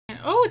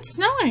Oh, it's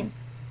snowing.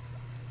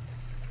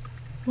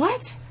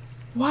 What?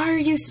 Why are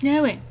you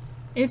snowing?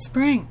 It's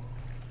spring.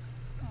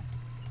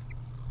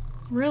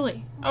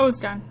 Really? Oh, it's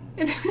done.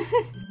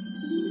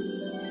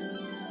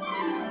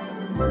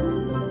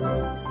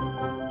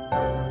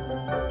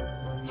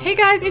 Hey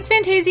guys, it's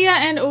Fantayzia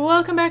and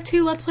welcome back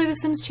to Let's Play The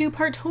Sims 2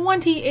 Part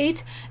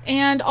 28.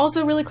 And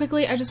also really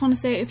quickly, I just want to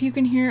say if you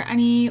can hear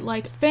any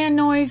like fan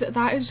noise,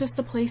 that is just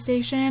the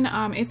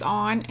PlayStation. It's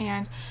on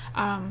and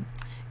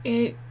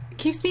it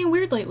keeps being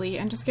weird lately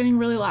and just getting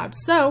really loud.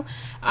 So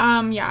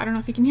yeah, I don't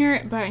know if you can hear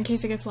it, but in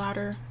case it gets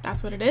louder,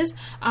 that's what it is.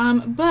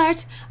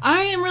 But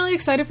I am really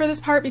excited for this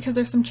part because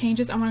there's some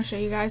changes I want to show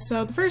you guys.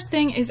 So the first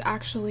thing is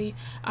actually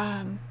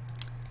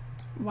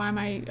why am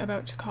I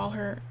about to call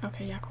her?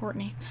 Okay, yeah,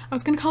 Courtney. I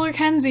was gonna call her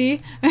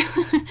Kenzie.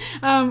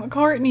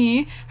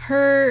 Courtney,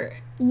 her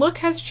look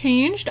has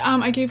changed.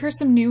 I gave her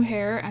some new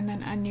hair and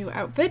then a new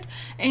outfit,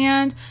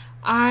 and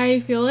I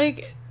feel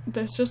like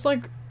this just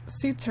like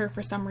suits her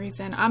for some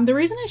reason. The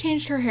reason I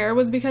changed her hair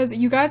was because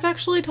you guys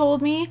actually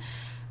told me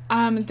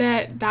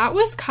that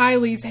was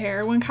Kylie's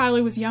hair when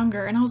Kylie was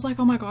younger, and I was like,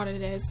 oh my god,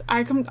 it is.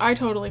 I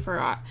totally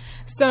forgot.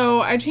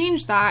 So I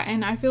changed that,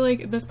 and I feel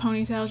like this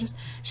ponytail just,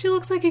 she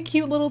looks like a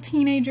cute little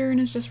teenager, and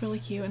it's just really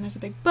cute, and there's a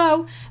big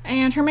bow,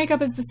 and her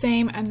makeup is the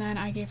same, and then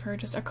I gave her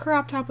just a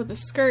crop top with a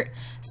skirt.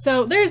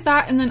 So there's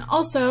that, and then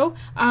also,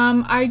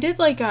 I did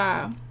like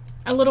a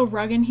little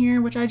rug in here,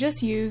 which I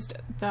just used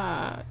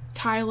the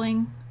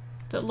tiling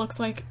that looks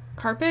like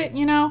carpet,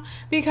 you know,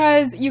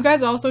 because you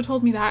guys also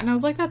told me that, and I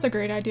was like, that's a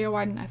great idea,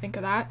 why didn't I think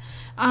of that?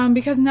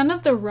 Because none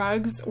of the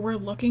rugs were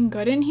looking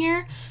good in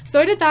here, so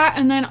I did that.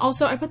 And then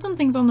also I put some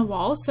things on the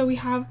wall, so we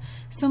have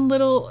some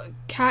little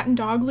cat and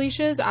dog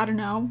leashes. I don't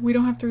know, we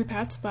don't have 3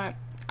 pets, but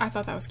I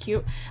thought that was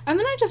cute. And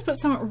then I just put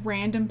some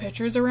random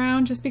pictures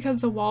around just because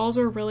the walls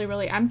were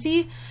really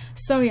empty.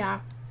 So yeah,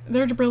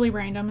 they're really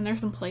random, and there's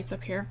some plates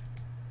up here.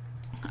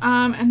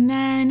 And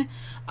then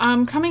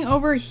coming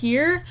over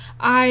here,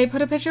 I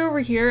put a picture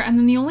over here, and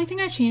then the only thing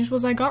I changed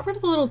was I got rid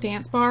of the little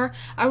dance bar.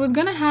 I was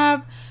gonna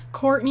have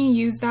Courtney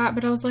use that,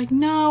 but I was like,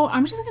 no,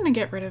 I'm just gonna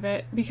get rid of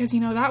it because,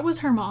 you know, that was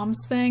her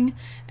mom's thing,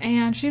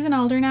 and she's an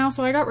elder now,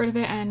 so I got rid of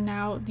it. And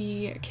now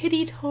the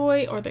kitty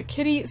toy, or the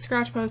kitty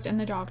scratch post, and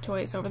the dog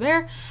toy is over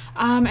there.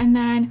 And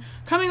then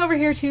coming over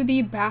here to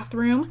the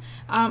bathroom,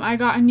 I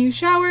got a new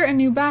shower, a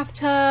new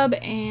bathtub,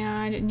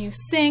 and a new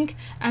sink,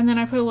 and then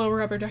I put a little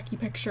rubber ducky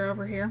picture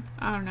over here.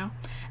 I don't know.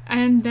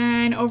 And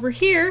then over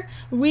here,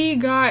 we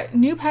got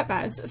new pet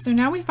beds. So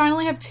now we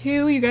finally have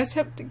 2. You guys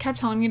kept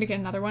telling me to get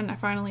another one, and I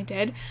finally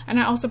did. And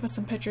I also put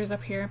some pictures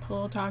up here, put a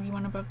little doggy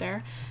one above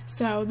there.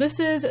 So this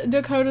is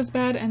Dakota's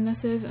bed, and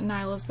this is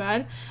Nyla's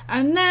bed.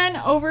 And then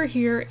over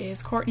here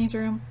is Courtney's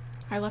room.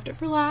 I left it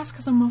for last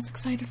because I'm most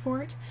excited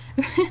for it.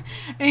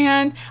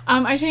 And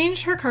I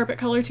changed her carpet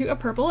color to a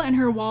purple, and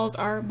her walls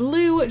are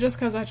blue just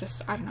because I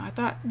don't know, I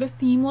thought the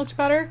theme looked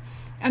better.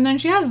 And then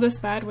she has this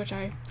bed, which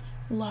I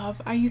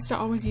love. I used to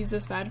always use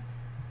this bed.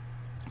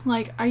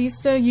 Like, I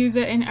used to use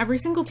it in every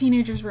single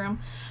teenager's room.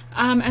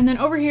 And then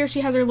over here she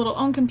has her little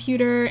own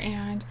computer,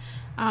 and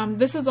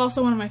this is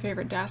also one of my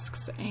favorite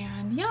desks,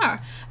 and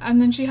yeah.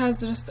 And then she has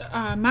just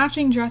a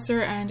matching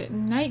dresser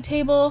and night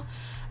table,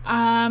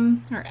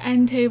 or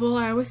end table.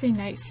 I always say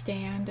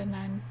nightstand, and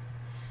then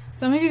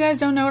some of you guys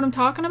don't know what I'm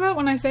talking about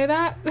when I say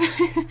that.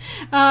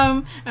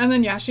 And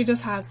then yeah, she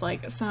just has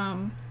like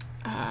some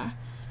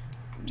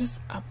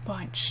just a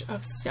bunch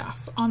of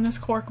stuff on this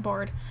cork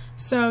board.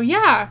 So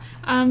yeah,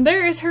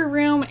 there is her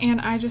room, and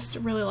I just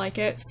really like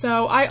it.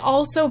 So I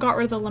also got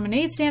rid of the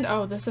lemonade stand.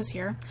 Oh, this is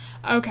here.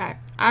 Okay,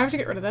 I have to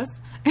get rid of this.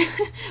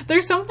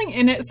 There's something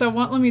in it, so it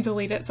won't let me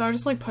delete it, so I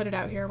just like put it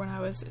out here when I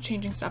was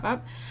changing stuff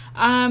up.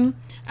 And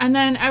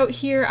then out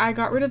here I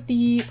got rid of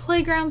the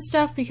playground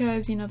stuff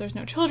because, you know, there's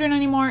no children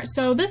anymore,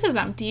 so this is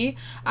empty.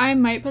 I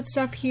might put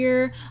stuff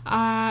here.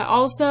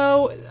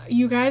 Also,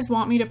 you guys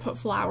want me to put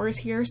flowers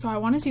here, so I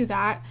want to do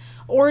that,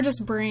 or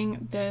just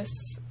bring this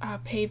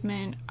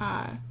pavement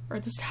or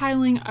this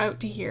tiling out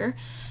to here.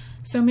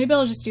 So maybe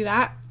I'll just do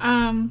that.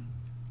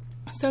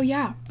 So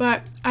yeah,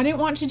 but I didn't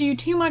want to do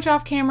too much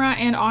off camera,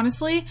 and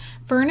honestly,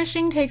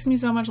 furnishing takes me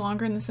so much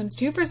longer in The Sims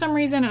 2 for some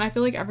reason, and I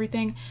feel like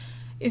everything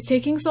is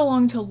taking so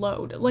long to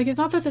load. Like, it's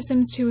not that The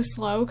Sims 2 is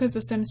slow, because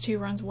The Sims 2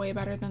 runs way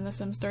better than The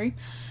Sims 3,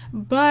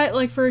 but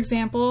like, for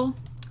example,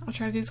 I'll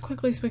try to do this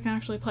quickly so we can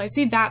actually play.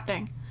 See that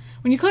thing?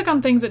 When you click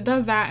on things, it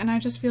does that, and I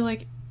just feel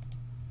like,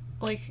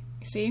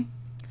 see?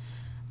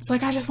 It's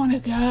like, I just want to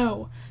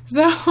go.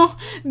 So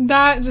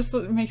that just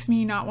makes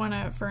me not want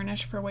to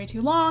furnish for way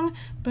too long,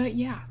 but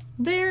yeah.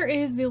 There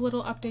is the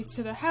little updates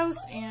to the house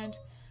and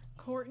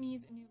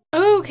Courtney's new...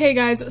 Okay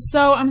guys,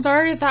 so I'm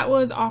sorry if that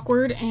was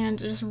awkward and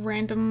just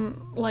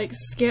random like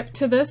skip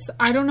to this.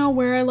 I don't know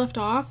where I left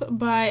off,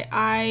 but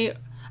I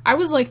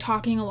was like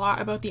talking a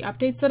lot about the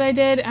updates that I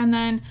did, and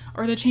then,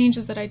 or the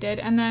changes that I did,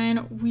 and then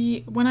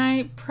when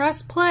I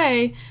pressed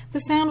play, the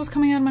sound was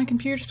coming out of my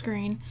computer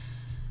screen,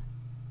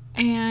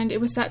 and it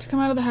was set to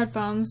come out of the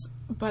headphones,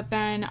 but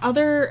then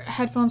other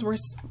headphones were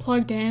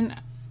plugged in,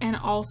 and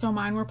also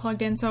mine were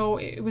plugged in, so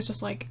it was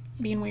just like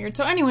being weird.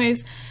 So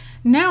anyways,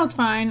 now it's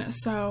fine.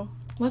 So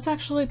let's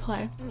actually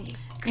play.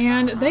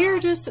 And they are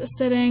just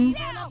sitting,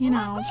 you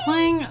know,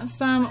 playing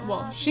some,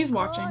 well, she's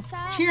watching,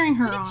 cheering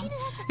her on.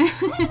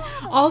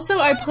 Also,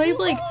 I played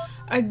like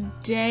a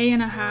day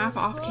and a half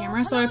off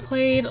camera. So I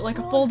played like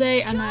a full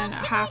day and then a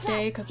half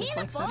day because it's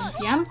like 7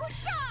 p.m.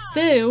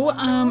 So,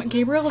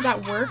 Gabriel was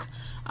at work.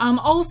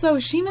 Also,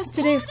 she missed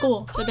a day of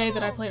school the day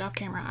that I played off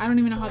camera. I don't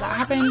even know how that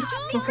happened.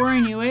 Before I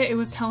knew it, it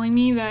was telling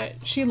me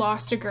that she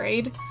lost a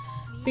grade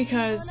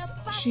because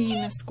she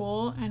missed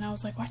school. And I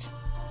was like, what?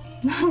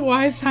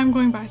 Why is time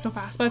going by so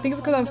fast? But I think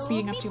it's because I was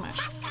speeding up too much.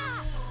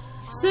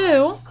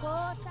 So,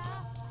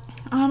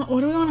 what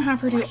do we want to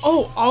have her do?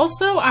 Oh,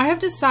 also, I have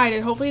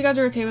decided, hopefully you guys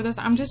are okay with this.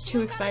 I'm just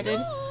too excited.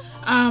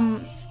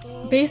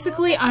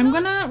 Basically, I'm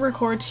gonna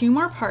record 2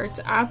 more parts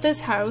at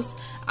this house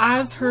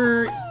as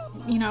her,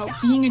 you know,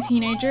 being a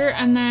teenager.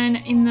 And then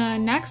in the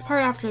next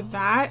part after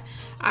that,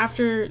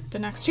 after the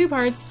next 2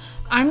 parts,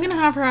 I'm gonna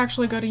have her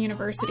actually go to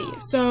university.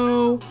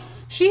 So,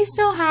 she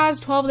still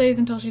has 12 days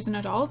until she's an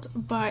adult,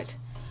 but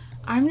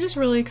I'm just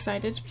really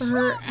excited for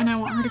her, and I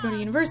want her to go to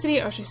university.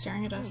 Oh, she's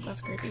staring at us.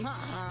 That's creepy.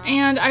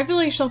 And I feel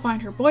like she'll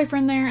find her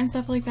boyfriend there and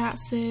stuff like that.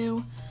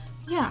 So,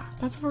 yeah,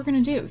 that's what we're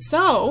going to do.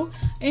 So,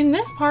 in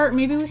this part,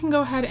 maybe we can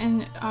go ahead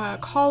and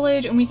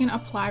college, and we can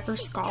apply for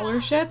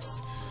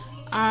scholarships.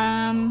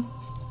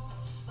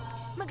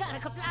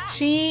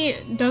 She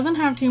doesn't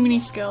have too many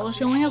skills.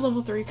 She only has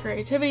level 3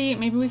 creativity.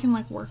 Maybe we can,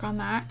 like, work on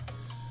that.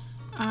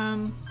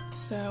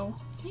 So,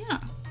 yeah.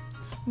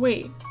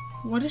 Wait.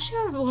 What does she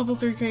have level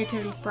 3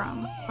 creativity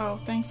from? Oh,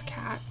 thanks,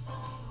 cat.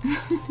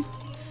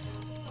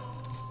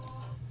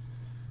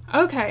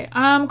 Okay,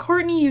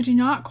 Courtney, you do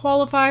not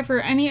qualify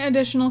for any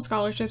additional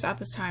scholarships at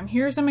this time.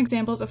 Here are some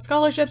examples of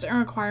scholarships and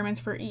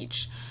requirements for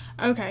each.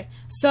 Okay,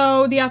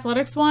 so the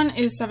athletics one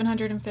is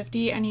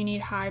 750 and you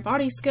need high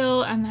body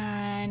skill, and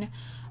then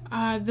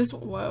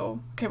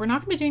whoa. Okay, we're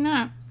not gonna be doing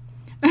that.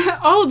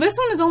 Oh, this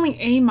one is only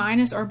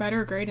A- or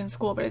better grade in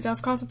school, but it does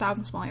cost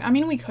 1,000 small. I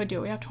mean, we could do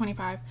it. We have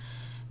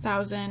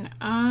 25,000.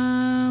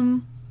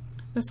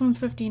 This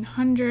one's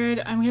 1,500,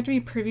 and we have to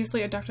be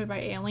previously abducted by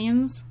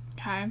aliens.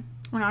 Okay,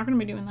 we're not gonna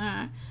be doing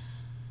that.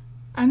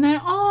 And then,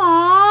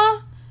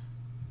 aww,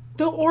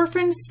 the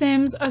Orphan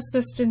Sims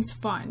Assistance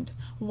Fund.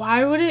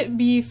 Why would it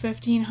be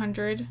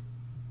 1,500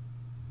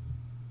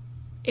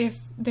 if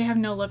they have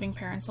no living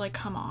parents? Like,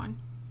 come on.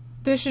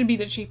 This should be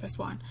the cheapest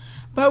one.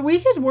 But we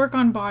could work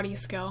on body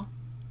skill.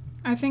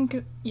 I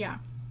think, yeah.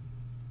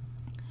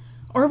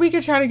 Or we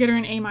could try to get her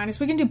an A-.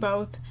 We can do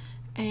both.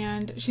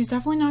 And she's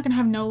definitely not going to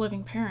have no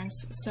living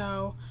parents.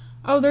 So,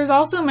 oh, there's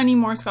also many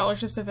more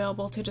scholarships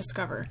available to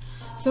discover.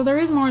 So there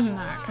is more than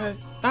that,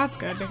 because that's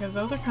good, because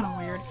those are kind of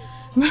weird.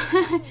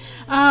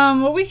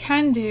 What we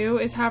can do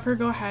is have her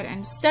go ahead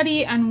and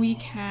study, and we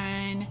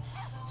can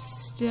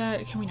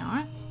can we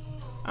not?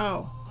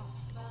 Oh.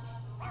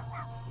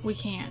 We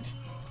can't.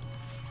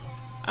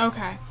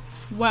 Okay.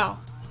 Well.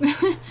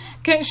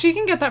 She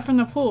can get that from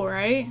the pool,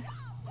 right?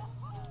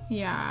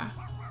 Yeah.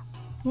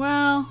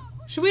 Well,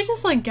 should we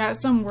just like get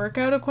some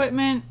workout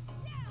equipment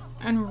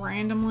and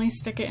randomly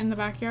stick it in the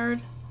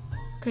backyard?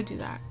 Could do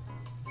that.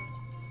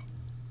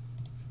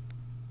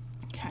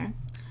 Okay.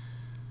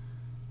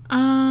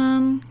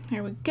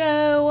 There we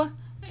go.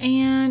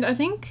 And I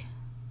think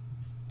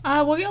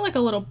we'll get like a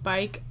little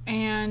bike,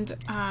 and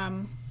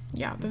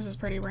yeah, this is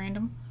pretty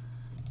random,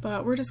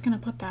 but we're just gonna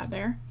put that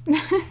there.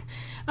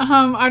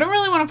 I don't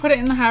really want to put it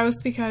in the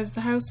house because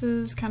the house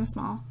is kind of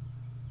small.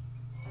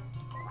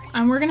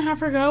 And we're gonna have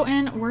her go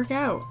and work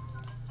out.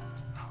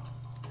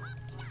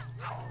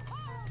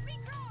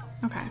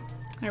 Okay,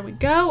 there we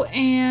go.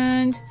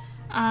 And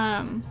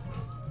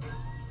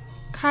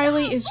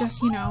Kylie is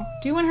just, you know,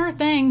 doing her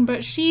thing,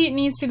 but she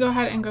needs to go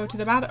ahead and go to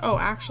the bathroom. Oh,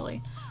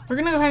 actually, we're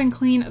gonna go ahead and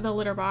clean the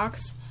litter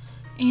box.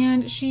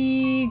 And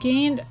she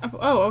gained,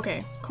 oh,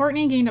 okay.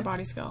 Courtney gained a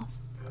body skill.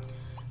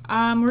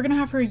 We're gonna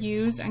have her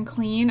use and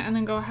clean, and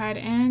then go ahead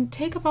and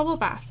take a bubble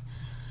bath.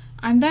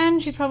 And then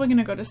she's probably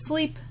gonna go to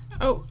sleep.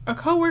 Oh, a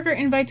coworker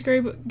invites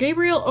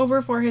Gabriel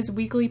over for his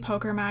weekly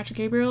poker match.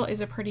 Gabriel is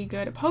a pretty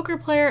good poker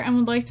player and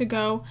would like to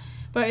go,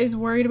 but is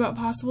worried about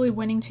possibly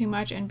winning too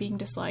much and being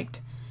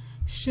disliked.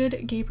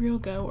 Should Gabriel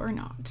go or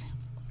not?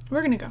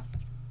 We're gonna go.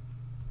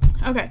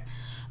 Okay.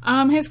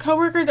 His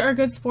coworkers are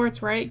good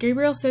sports, right?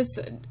 Gabriel sits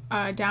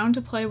down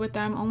to play with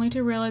them, only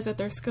to realize that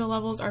their skill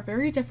levels are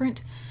very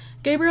different.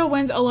 Gabriel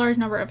wins a large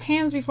number of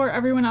hands before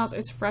everyone else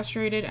is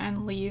frustrated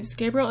and leaves.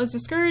 Gabriel is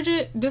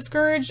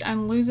discouraged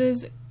and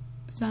loses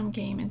some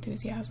game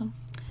enthusiasm.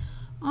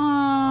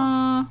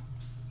 Aww.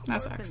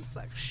 That sucks.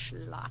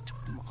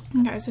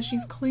 Okay, so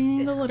she's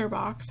cleaning the litter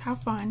box. How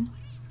fun.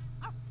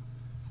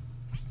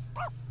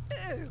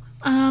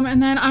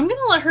 And then I'm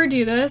gonna let her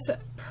do this.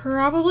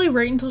 Probably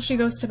right until she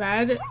goes to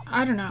bed.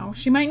 I don't know.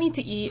 She might need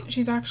to eat.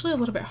 She's actually a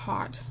little bit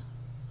hot.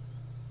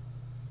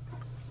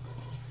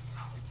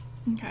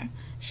 Okay.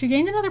 She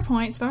gained another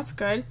point, so that's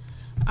good.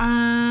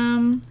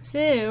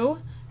 So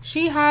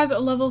she has a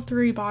level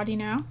 3 body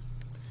now.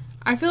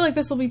 I feel like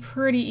this will be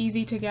pretty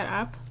easy to get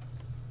up.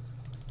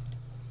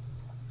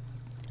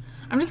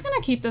 I'm just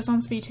gonna keep this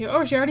on speed 2.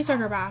 Oh, she already took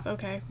her bath.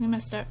 Okay, we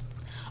missed it.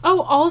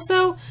 Oh,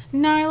 also,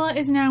 Nyla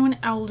is now an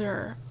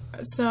elder.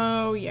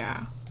 So,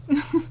 yeah.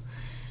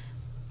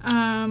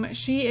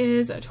 She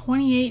is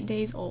 28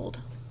 days old.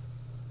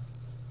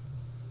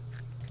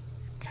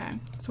 Okay,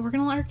 so we're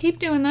gonna let her keep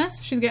doing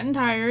this. She's getting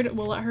tired.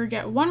 We'll let her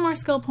get one more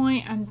skill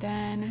point and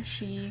then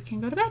she can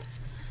go to bed.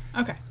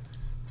 Okay,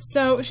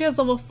 so she has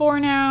level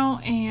 4 now,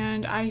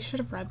 and I should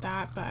have read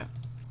that, but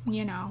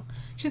you know.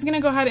 She's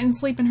gonna go ahead and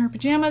sleep in her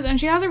pajamas, and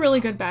she has a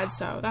really good bed,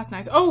 so that's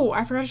nice. Oh,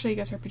 I forgot to show you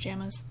guys her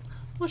pajamas.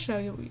 I'll show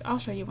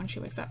you when she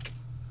wakes up.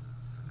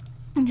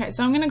 Okay,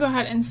 so I'm gonna go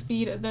ahead and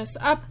speed this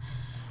up.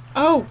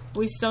 Oh,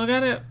 we still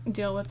gotta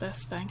deal with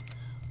this thing.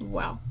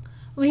 Well,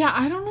 yeah,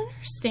 I don't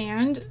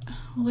understand.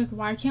 Like,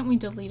 why can't we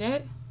delete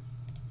it?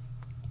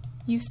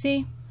 You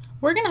see?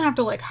 We're gonna have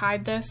to, like,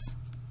 hide this.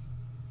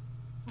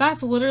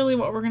 That's literally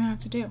what we're gonna have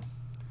to do.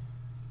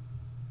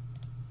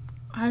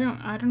 I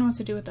don't know what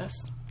to do with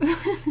this.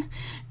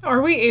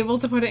 Are we able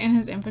to put it in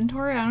his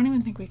inventory? I don't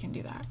even think we can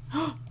do that.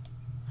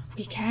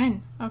 We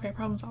can. Okay,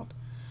 problem solved.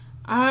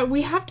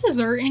 We have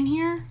dessert in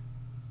here.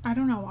 I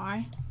don't know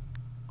why.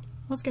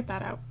 Let's get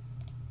that out.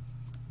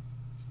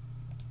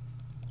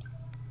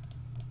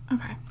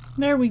 Okay,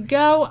 there we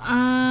go.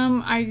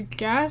 I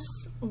guess,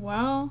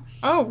 well,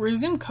 oh,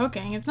 resume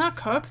cooking. It's not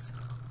cooked.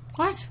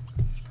 What?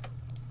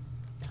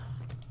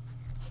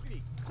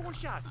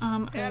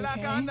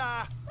 Okay.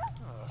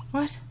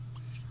 What?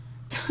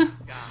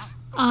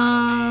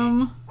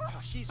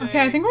 Okay,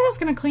 I think we're just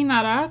gonna clean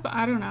that up.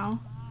 I don't know.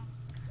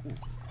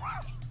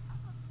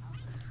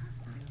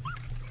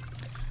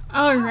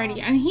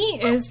 Alrighty, and he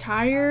is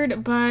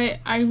tired, but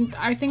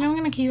I think I'm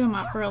gonna keep him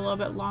up for a little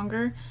bit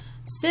longer.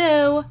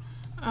 So,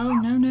 oh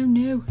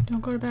no,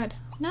 don't go to bed.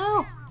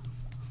 No!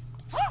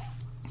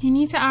 You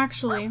need to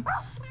actually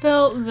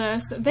fill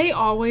this. They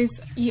always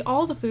eat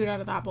all the food out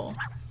of that bowl.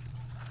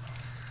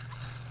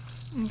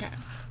 Okay.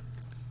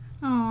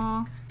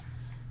 Aww.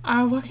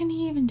 What can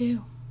he even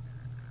do?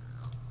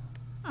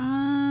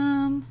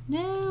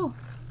 No.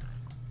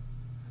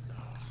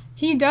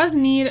 He does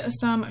need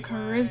some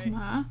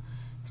charisma,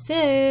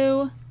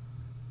 so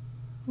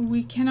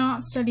we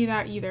cannot study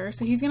that either.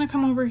 So he's gonna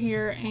come over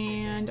here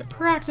and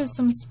practice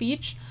some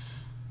speech.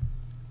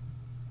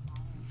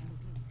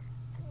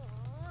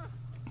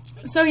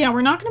 So yeah,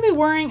 we're not gonna be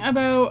worrying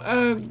about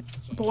a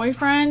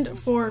boyfriend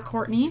for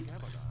Courtney.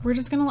 We're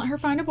just gonna let her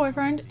find a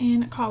boyfriend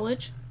in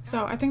college.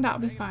 So I think that'll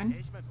be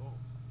fun.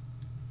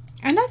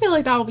 And I feel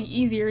like that'll be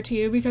easier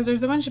too because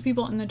there's a bunch of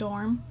people in the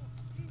dorm.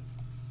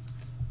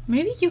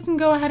 Maybe you can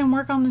go ahead and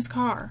work on this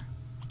car.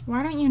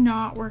 Why don't you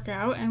not work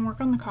out and work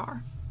on the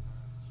car?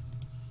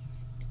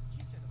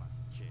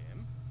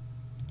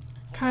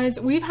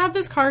 Because we've had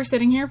this car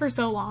sitting here for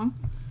so long.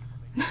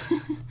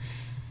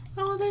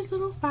 Oh, there's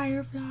little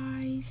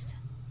fireflies.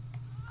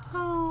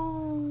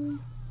 Oh.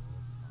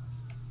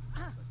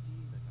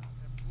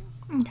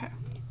 Okay.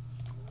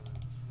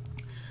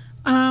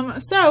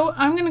 So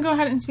I'm gonna go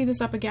ahead and speed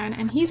this up again,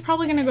 and he's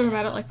probably gonna go to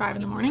bed at like 5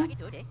 in the morning.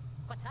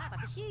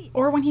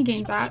 Or when he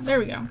gains that. There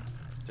we go.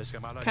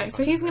 Okay,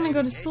 so he's gonna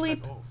go to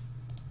sleep.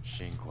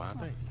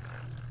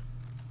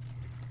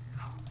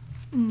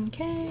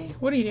 Okay,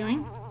 what are you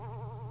doing?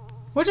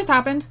 What just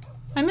happened?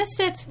 I missed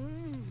it.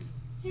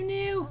 You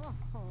knew.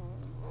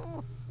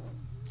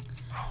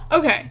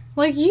 Okay,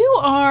 like you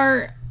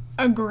are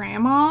a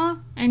grandma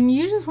and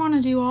you just want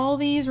to do all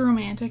these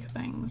romantic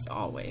things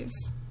always.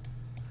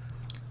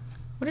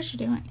 What is she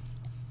doing?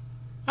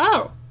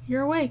 Oh,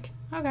 you're awake.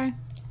 Okay.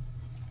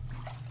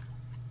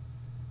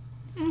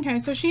 Okay,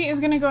 so she is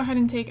going to go ahead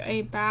and take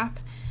a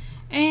bath,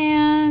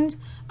 and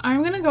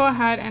I'm going to go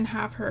ahead and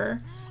have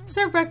her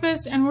serve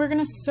breakfast, and we're going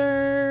to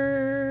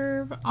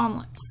serve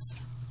omelets.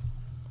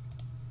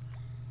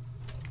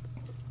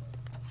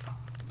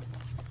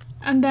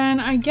 And then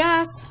I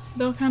guess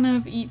they'll kind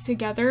of eat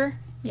together.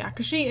 Yeah,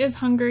 because she is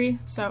hungry,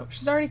 so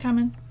she's already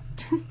coming.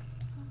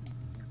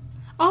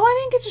 Oh, I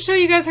didn't get to show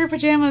you guys her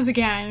pajamas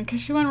again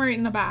because she went right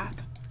in the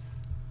bath.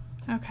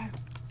 Okay,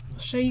 I'll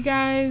show you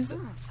guys.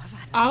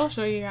 I'll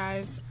show you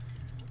guys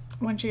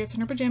when she gets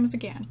in her pajamas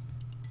again.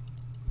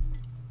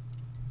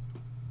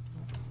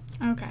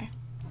 Okay.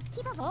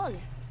 Oh,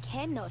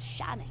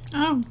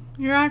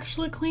 you're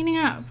actually cleaning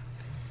up.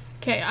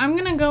 Okay, I'm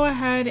gonna go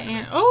ahead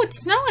and... Oh,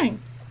 it's snowing!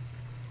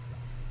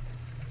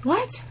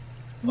 What?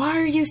 Why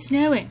are you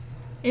snowing?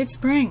 It's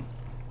spring.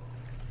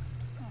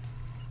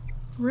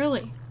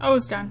 Really? Oh,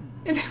 it's done.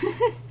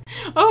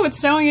 Oh, it's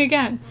snowing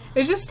again.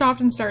 It just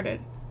stopped and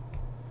started.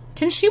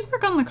 Can she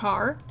work on the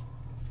car?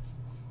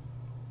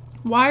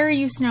 Why are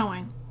you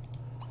snowing?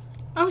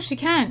 Oh, she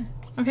can.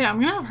 Okay, I'm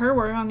gonna have her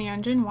work on the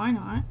engine. Why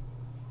not?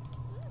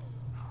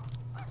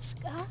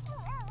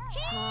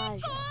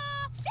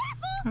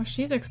 Oh,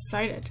 she's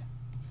excited.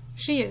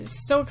 She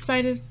is so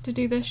excited to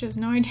do this. She has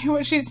no idea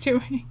what she's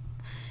doing.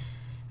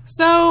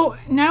 So,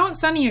 now it's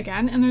sunny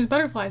again, and there's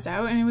butterflies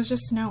out, and it was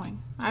just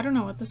snowing. I don't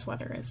know what this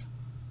weather is.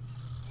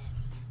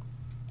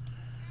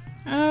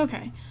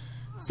 Okay.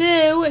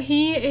 So,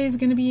 he is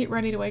going to be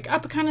ready to wake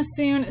up kind of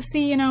soon.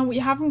 See, you know, we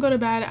have him go to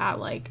bed at,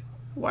 like,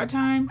 what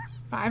time?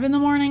 5 in the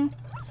morning?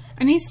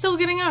 And he's still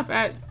getting up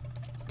at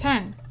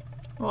 10.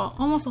 Well,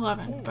 almost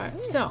 11,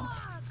 but still.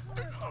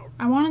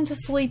 I want him to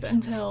sleep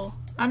until,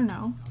 I don't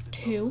know,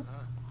 2.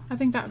 I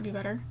think that would be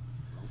better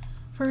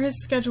for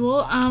his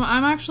schedule.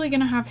 I'm actually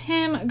going to have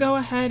him go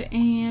ahead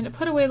and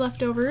put away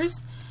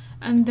leftovers,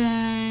 and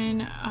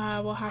then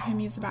we'll have him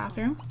use the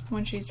bathroom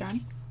when she's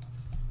done.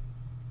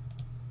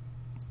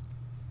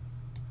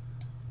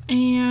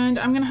 And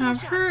I'm going to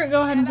have her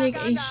go ahead and take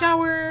a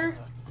shower.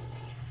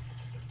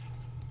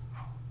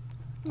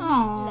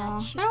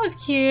 Aww, that was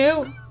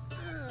cute.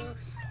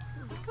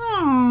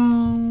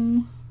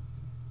 Aww.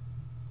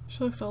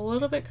 She looks a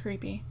little bit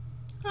creepy.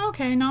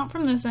 Okay, not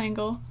from this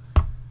angle.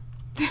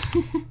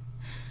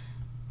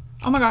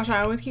 Oh my gosh,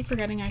 I always keep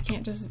forgetting I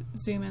can't just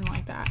zoom in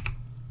like that.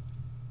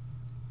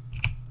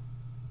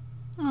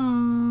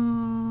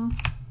 Aww.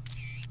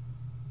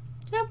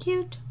 So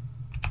cute.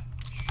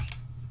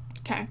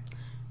 Okay.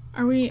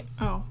 Are we...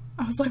 Oh.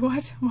 I was like,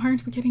 what? Why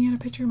aren't we getting out of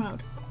picture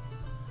mode?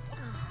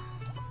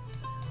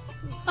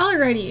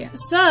 Alrighty.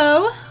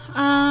 So,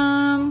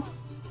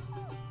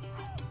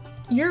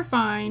 you're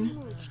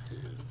fine.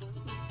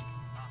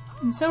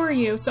 And so are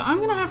you. So I'm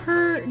gonna have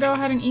her go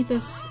ahead and eat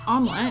this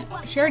omelet.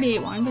 She already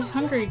ate one, but she's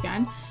hungry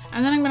again.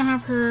 And then I'm gonna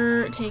have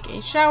her take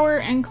a shower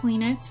and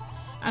clean it.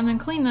 And then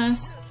clean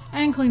this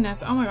and clean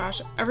this. Oh my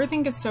gosh,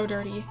 everything gets so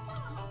dirty.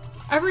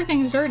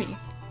 Everything's dirty.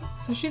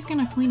 So she's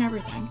gonna clean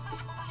everything.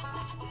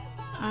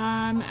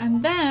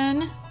 And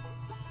then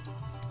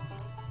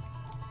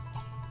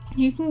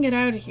you can get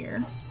out of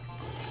here.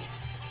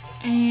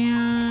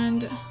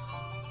 And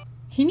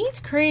he needs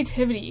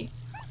creativity,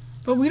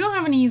 but we don't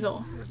have an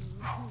easel.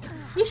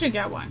 We should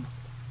get one.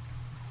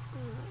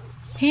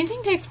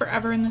 Painting takes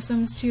forever in The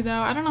Sims 2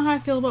 though. I don't know how I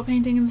feel about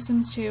painting in The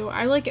Sims 2.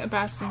 I like it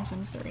best in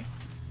Sims 3.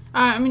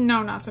 I mean,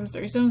 no, not Sims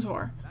 3, Sims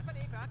 4.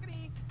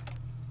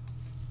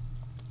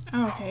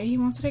 Oh, okay, he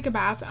wants to take a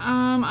bath.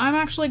 I'm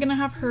actually gonna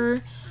have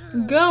her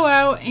go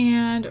out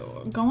and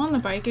go on the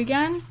bike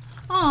again.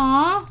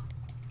 Aww.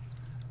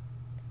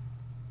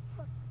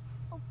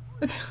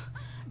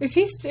 Is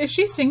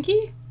she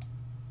stinky?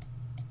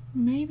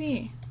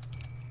 Maybe.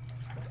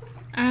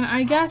 And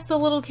I guess the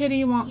little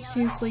kitty wants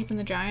to sleep in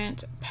the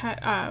giant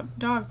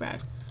dog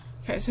bed.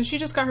 Okay, so she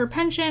just got her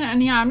pension,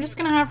 and yeah, I'm just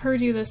gonna have her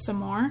do this some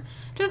more,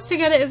 just to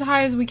get it as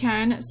high as we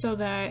can, so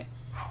that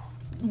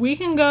we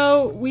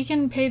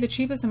can pay the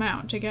cheapest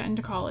amount to get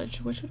into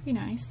college, which would be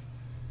nice.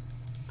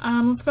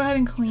 Let's go ahead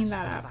and clean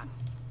that up.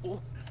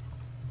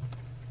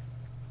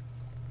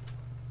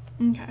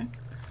 Okay.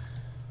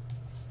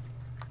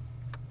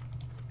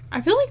 I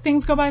feel like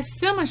things go by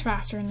so much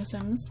faster in The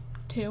Sims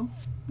 2.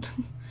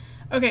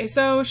 Okay,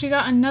 so she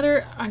got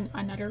another.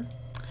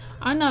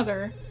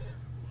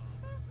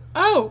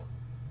 Oh!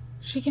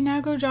 She can now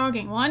go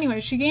jogging. Well, anyway,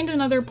 she gained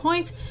another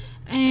point,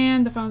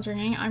 and the phone's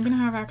ringing. I'm gonna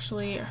have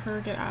actually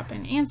her get up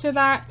and answer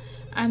that,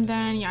 and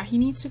then, yeah, he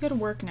needs to go to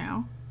work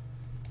now.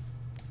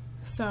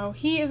 So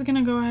he is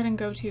gonna go ahead and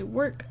go to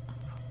work.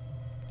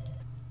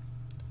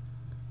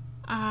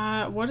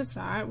 What is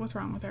that? What's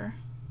wrong with her?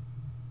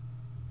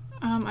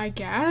 I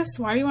guess?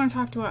 Why do you want to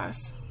talk to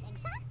us?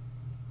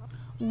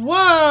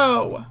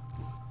 Whoa!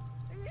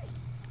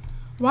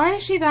 Why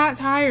is she that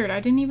tired? I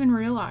didn't even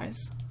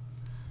realize.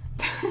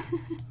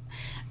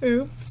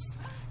 Oops.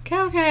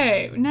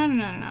 Okay.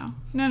 No.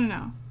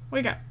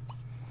 Wake up.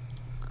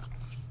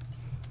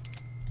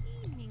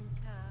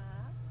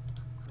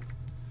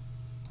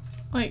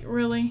 Like,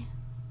 really?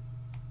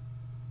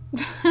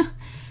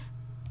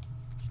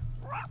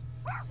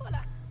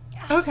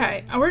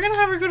 Okay, we're gonna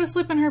have her go to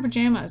sleep in her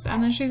pajamas,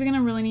 and then she's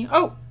gonna really need—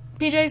 oh!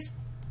 PJs!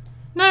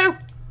 No!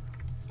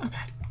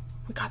 Okay,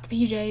 we got the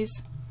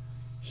PJs.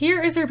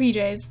 Here is her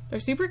PJs.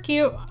 They're super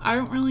cute. I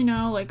don't really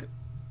know, like—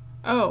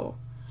 oh.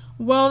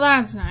 Well,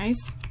 that's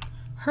nice.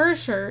 Her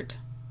shirt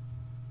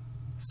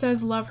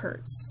says "Love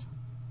Hurts."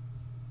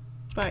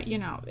 But, you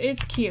know,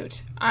 it's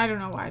cute. I don't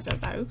know why it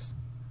says that. Oops.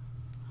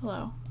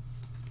 Hello.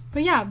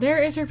 But yeah, there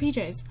is her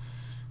PJs.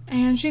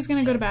 And she's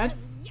gonna go to bed.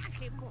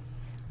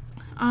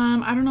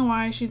 I don't know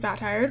why she's that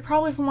tired.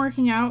 Probably from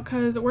working out,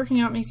 because working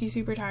out makes you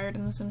super tired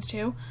in The Sims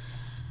 2.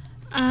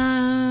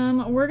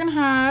 We're gonna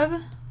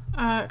have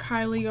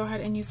Kylie go ahead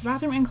and use the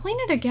bathroom and clean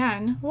it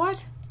again.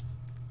 What?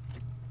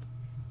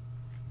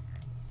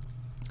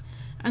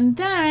 And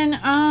then,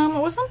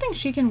 what's something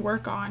she can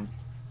work on?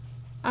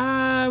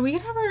 We can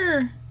have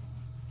her,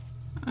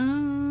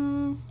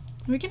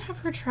 we can have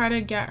her try to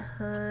get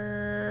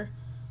her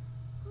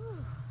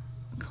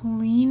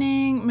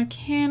cleaning,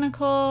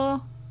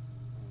 mechanical.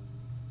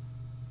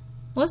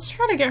 Let's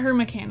try to get her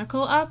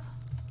mechanical up.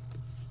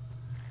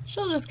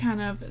 She'll just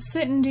kind of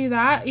sit and do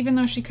that, even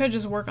though she could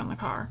just work on the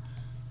car.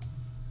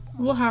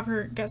 We'll have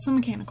her get some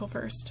mechanical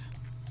first.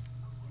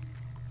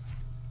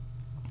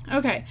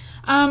 Okay,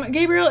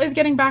 Gabriel is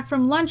getting back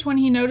from lunch when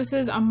he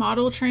notices a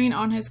model train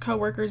on his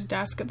coworker's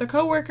desk. The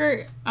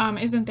coworker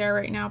isn't there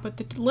right now, but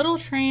the little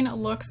train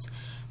looks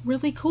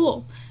really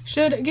cool.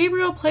 Should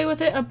Gabriel play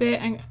with it a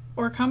bit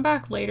or come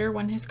back later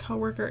when his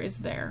coworker is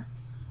there?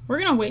 We're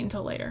gonna wait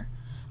until later.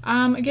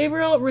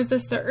 Gabriel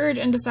resists the urge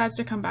and decides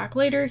to come back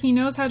later. He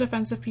knows how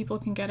defensive people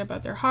can get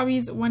about their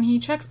hobbies. When he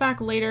checks back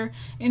later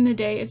in the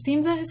day, it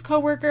seems that his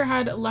coworker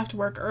had left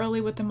work early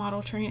with the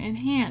model train in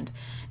hand.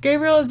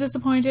 Gabriel is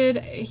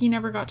disappointed he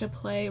never got to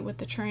play with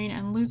the train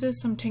and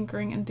loses some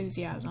tinkering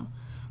enthusiasm.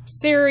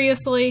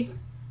 Seriously?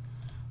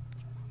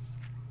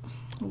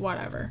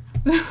 Whatever.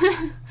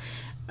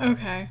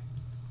 Okay.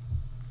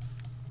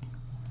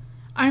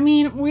 I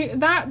mean,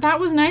 that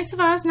was nice of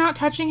us not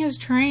touching his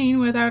train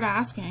without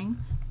asking.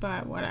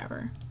 But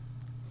whatever.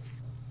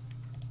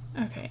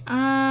 Okay,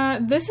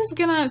 this is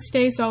gonna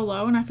stay so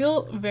low, and I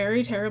feel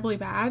very terribly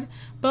bad,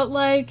 but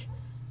like,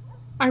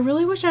 I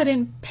really wish I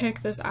didn't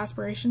pick this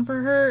aspiration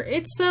for her.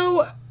 It's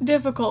so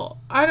difficult.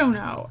 I don't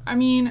know. I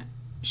mean,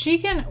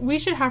 we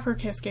should have her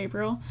kiss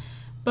Gabriel,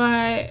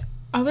 but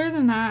other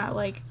than that,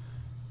 like,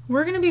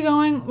 we're gonna be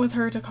going with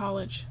her to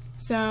college,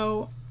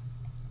 so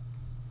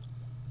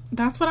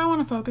that's what I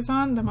want to focus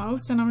on the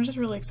most, and I'm just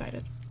really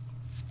excited.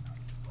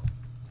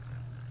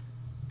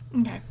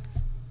 Okay.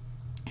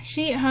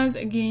 She has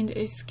gained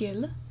a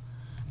skill.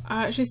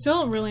 She's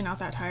still really not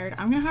that tired.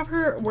 I'm gonna have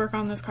her work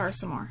on this car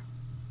some more.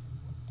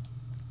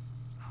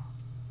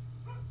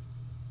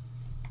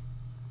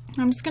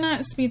 I'm just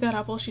gonna speed that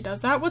up while she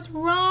does that. What's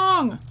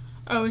wrong?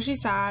 Oh,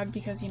 she's sad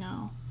because, you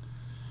know,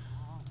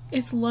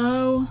 it's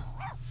low.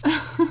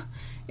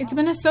 It's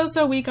been a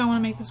so-so week. I want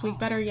to make this week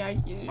better. Yeah,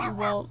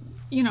 well,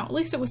 you know, at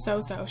least it was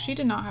so-so. She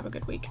did not have a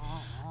good week.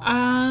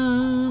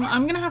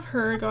 I'm gonna have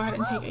her go ahead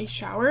and take a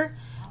shower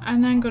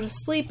and then go to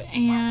sleep,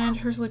 and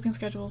her sleeping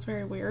schedule is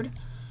very weird.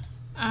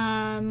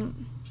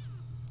 And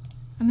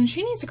then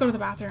she needs to go to the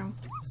bathroom,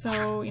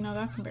 so, you know,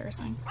 that's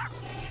embarrassing.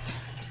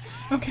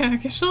 Okay, I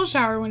guess she'll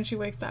shower when she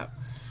wakes up.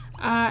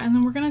 And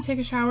then we're gonna take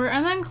a shower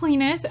and then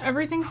clean it.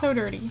 Everything's so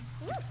dirty.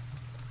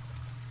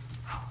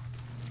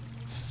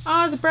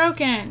 Oh, it's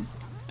broken.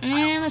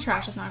 And the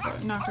trash is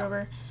knocked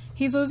over.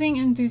 He's losing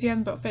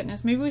enthusiasm about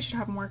fitness. Maybe we should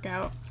have him work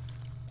out.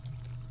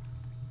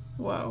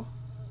 Whoa.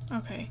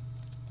 Okay.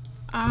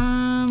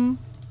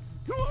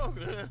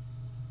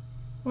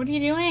 What are you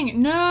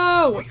doing?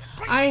 No!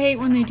 I hate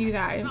when they do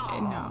that.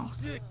 No.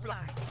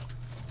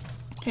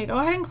 Okay, go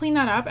ahead and clean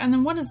that up. And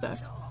then what is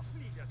this?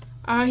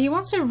 He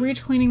wants to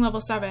reach cleaning level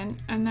 7.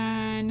 And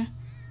then,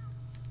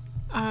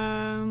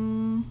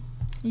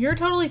 you're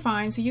totally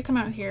fine. So you come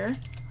out here.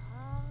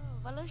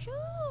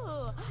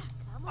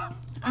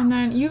 And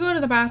then you go to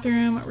the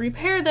bathroom,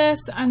 repair this,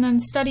 and then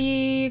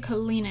study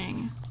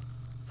cleaning.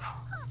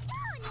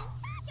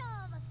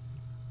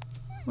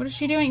 What is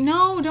she doing?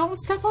 No, don't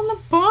step on the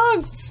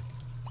bugs!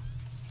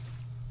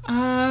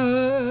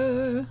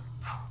 Oh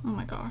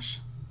my gosh.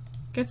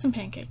 Get some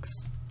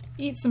pancakes.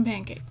 Eat some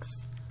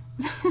pancakes.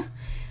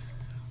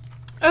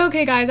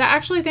 Okay guys, I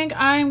actually think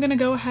I'm gonna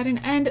go ahead and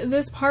end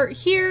this part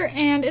here,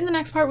 and in the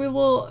next part we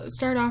will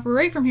start off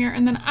right from here,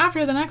 and then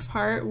after the next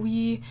part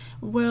we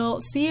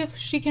will see if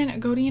she can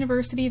go to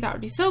university. That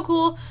would be so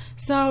cool.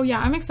 So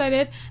yeah, I'm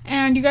excited,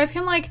 and you guys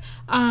can like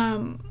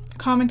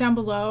comment down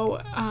below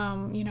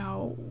you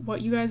know,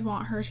 what you guys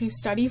want her to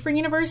study for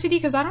university,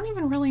 because I don't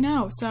even really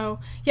know. So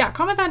yeah,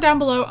 comment that down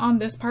below on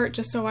this part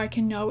just so I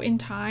can know in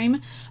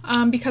time,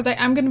 because I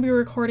am going to be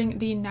recording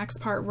the next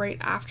part right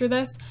after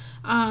this.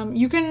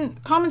 You can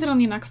comment it on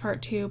the next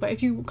part too, but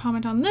if you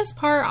comment on this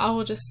part, I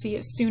will just see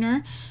it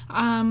sooner.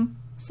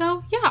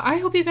 So yeah, I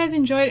hope you guys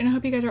enjoyed, and I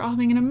hope you guys are all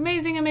having an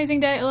amazing,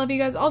 amazing day. I love you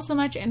guys all so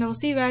much, and I will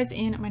see you guys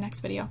in my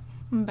next video.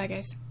 Bye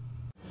guys.